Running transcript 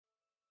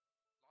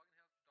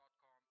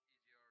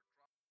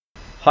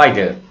Hi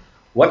there,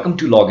 welcome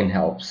to Login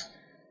Helps.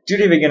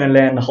 Today we're going to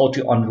learn how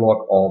to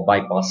unlock or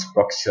bypass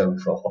proxy server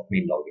for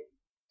Hotmail login.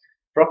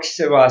 Proxy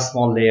server are a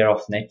small layer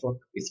of network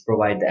which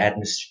provide the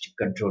administrative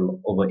control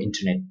over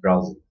internet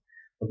browsing.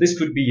 This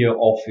could be your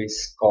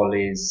office,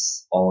 college,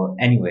 or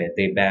anywhere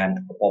they banned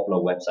a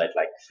popular website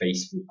like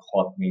Facebook,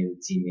 Hotmail,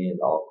 Gmail,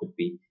 or could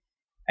be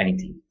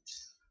anything.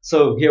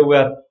 So here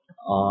we're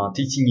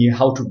teaching you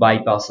how to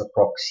bypass a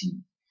proxy.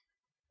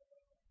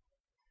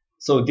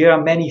 So there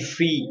are many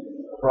free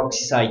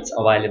proxy sites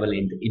available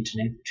in the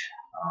internet.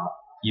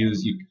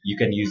 You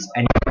can use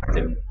any of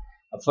them.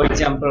 For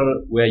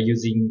example, we are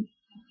using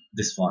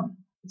this one,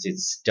 which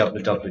is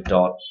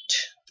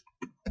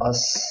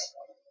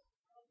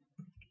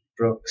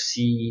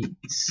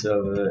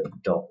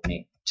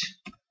www.usproxyserver.net.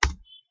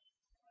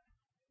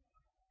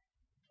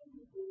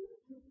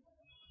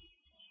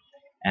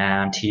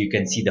 And here you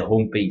can see the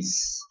home page.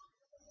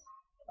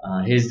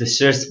 Here's the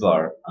search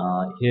bar.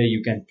 Here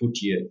you can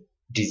put your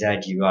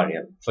desired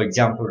URL. For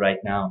example,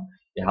 right now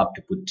you have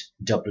to put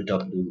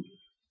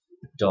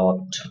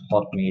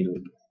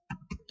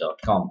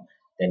www.hotmail.com.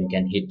 Then you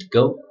can hit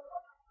go,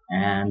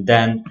 and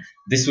then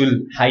this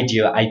will hide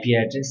your IP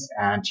address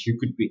and you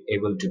could be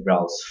able to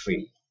browse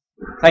free.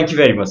 Thank you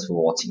very much for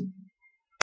watching.